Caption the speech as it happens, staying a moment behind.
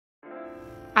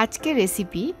আজকের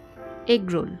recipe egg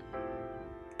roll.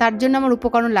 তার জন্য আমার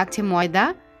উপকরণ লাগছে ময়দা,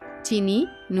 চিনি,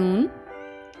 নুন।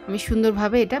 আমি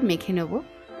সুন্দরভাবে এটা মেখে নেব।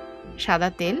 সাদা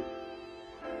তেল,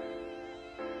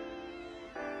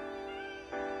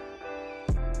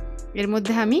 এর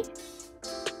মধ্যে আমি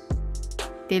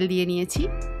তেল দিয়ে নিয়েছি,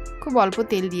 খুব অল্প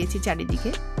তেল দিয়েছি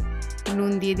চারিদিকে।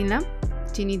 নুন দিয়ে দিলাম,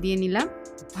 চিনি দিয়ে নিলাম,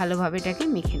 ভালোভাবে এটাকে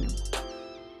মেখে নেব।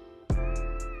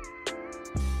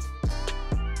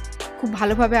 খুব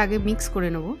ভালোভাবে আগে মিক্স করে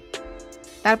নেব,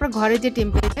 তারপর ঘরে যে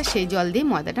টেম্পারেচার সেই জল দিয়ে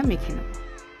ময়দাটা মেখে নেব।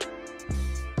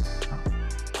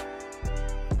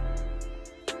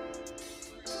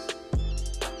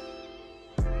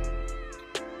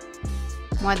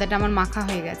 ময়দাটা আমার মাখা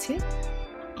হয়ে গেছে,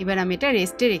 এবার আমি এটা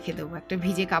রেস্টে রেখে দেবো। একটা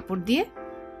ভিজে কাপড় দিয়ে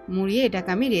মুড়িয়ে এটাকে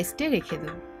আমি রেস্টে রেখে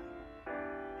দেবো।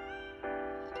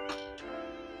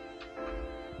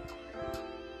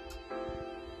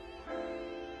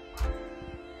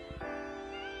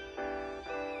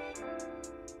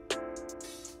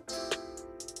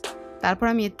 তারপর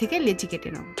আমি এর থেকে লেচি কেটে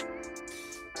নেব।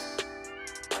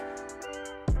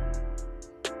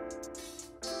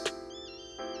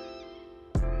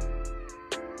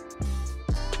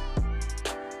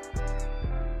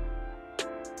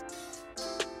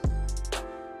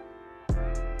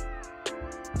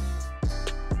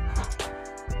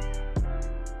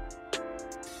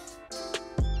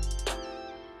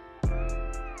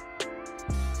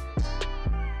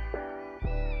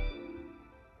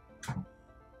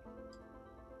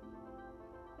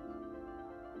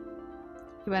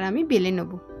 এবার আমি বেলে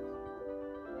নেব।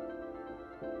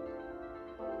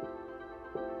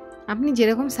 আপনি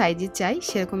যেরকম সাইজের চাই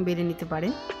সেরকম বেলে নিতে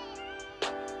পারেন।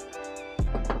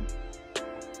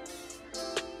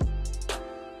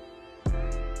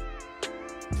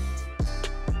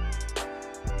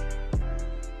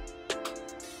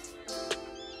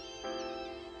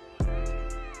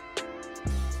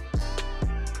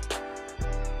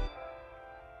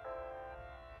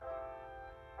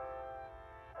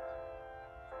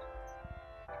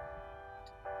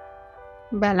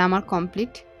 বেলা আমার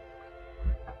কমপ্লিট।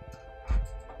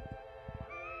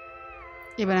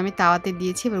 এবার আমি তাওয়াতে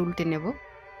দিয়েছি, এবার উল্টে নেব।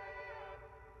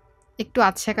 একটু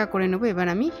আধশেখা করে নেব। এবার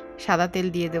আমি সাদা তেল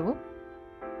দিয়ে দেব।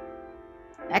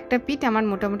 একটা পিঠ আমার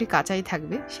মোটামুটি কাঁচাই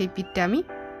থাকবে, সেই পিঠটা আমি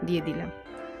দিয়ে দিলাম।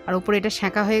 আর ওপরে এটা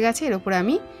সেঁকা হয়ে গেছে, এর ওপরে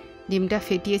আমি ডিমটা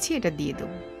ফেটিয়েছি, এটা দিয়ে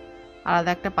দেবো। আলাদা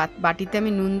একটা বাটিতে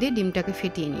আমি নুন দিয়ে ডিমটাকে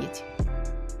ফেটিয়ে নিয়েছি।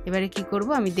 এবারে কি করব,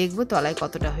 আমি দেখব তলায়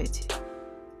কতটা হয়েছে।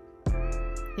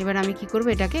 এবার আমি কি করব,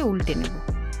 এটাকে উল্টে নেব।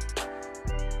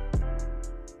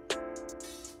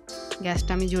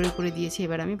 গ্যাসটা আমি জোরে করে দিয়েছি।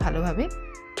 এবার আমি ভালোভাবে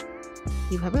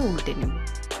এইভাবে উল্টে নেব।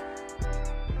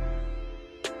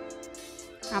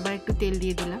 আবার একটু তেল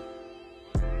দিয়ে দিলাম।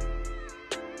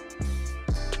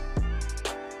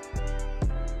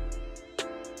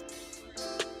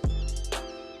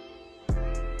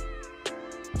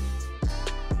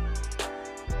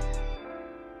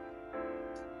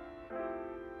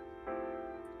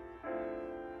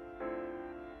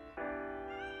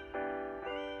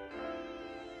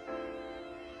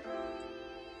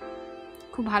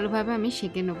 খুব ভালোভাবে আমি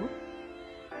সেঁকে নেব।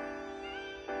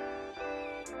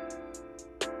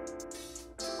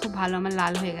 খুব ভালো আমার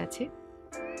লাল হয়ে গেছে।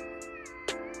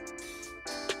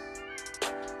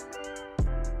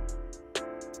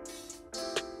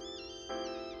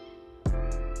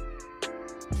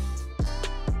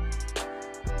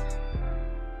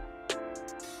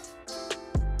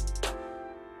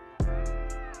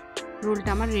 রোলটা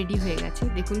আমার রেডি হয়ে গেছে,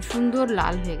 দেখুন সুন্দর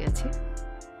লাল হয়ে গেছে।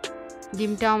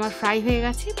 ডিমটাও আমার ফ্রাই হয়ে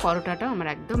গেছে, পরোটাটাও আমার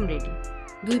একদম রেডি।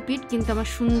 দুই পিঠ কিন্তু আমার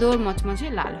সুন্দর মচমচে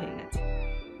লাল হয়ে গেছে।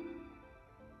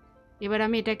 এবার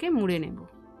আমি এটাকে মুড়ে নেব।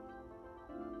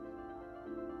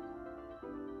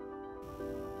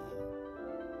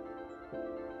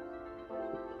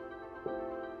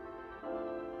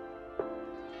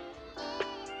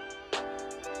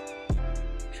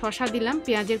 শসা দিলাম,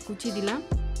 পেঁয়াজের কুচি দিলাম,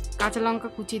 কাঁচা লঙ্কা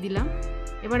কুচি দিলাম।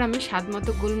 এবার আমি স্বাদ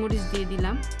মতো গোলমরিচ দিয়ে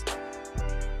দিলাম।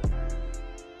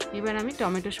 এবার আমি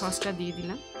টমেটো সসটা দিয়ে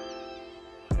দিলাম।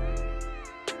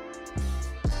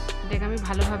 এটাকে আমি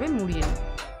ভালোভাবে মুড়িয়ে নেব।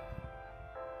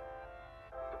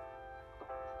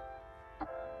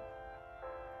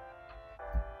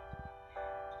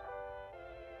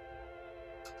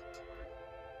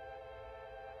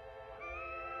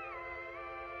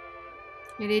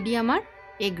 রেডি আমার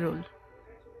এগ রোল।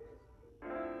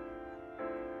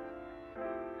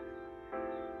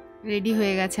 রেডি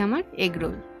হয়ে গেছে আমার এগ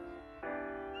রোল।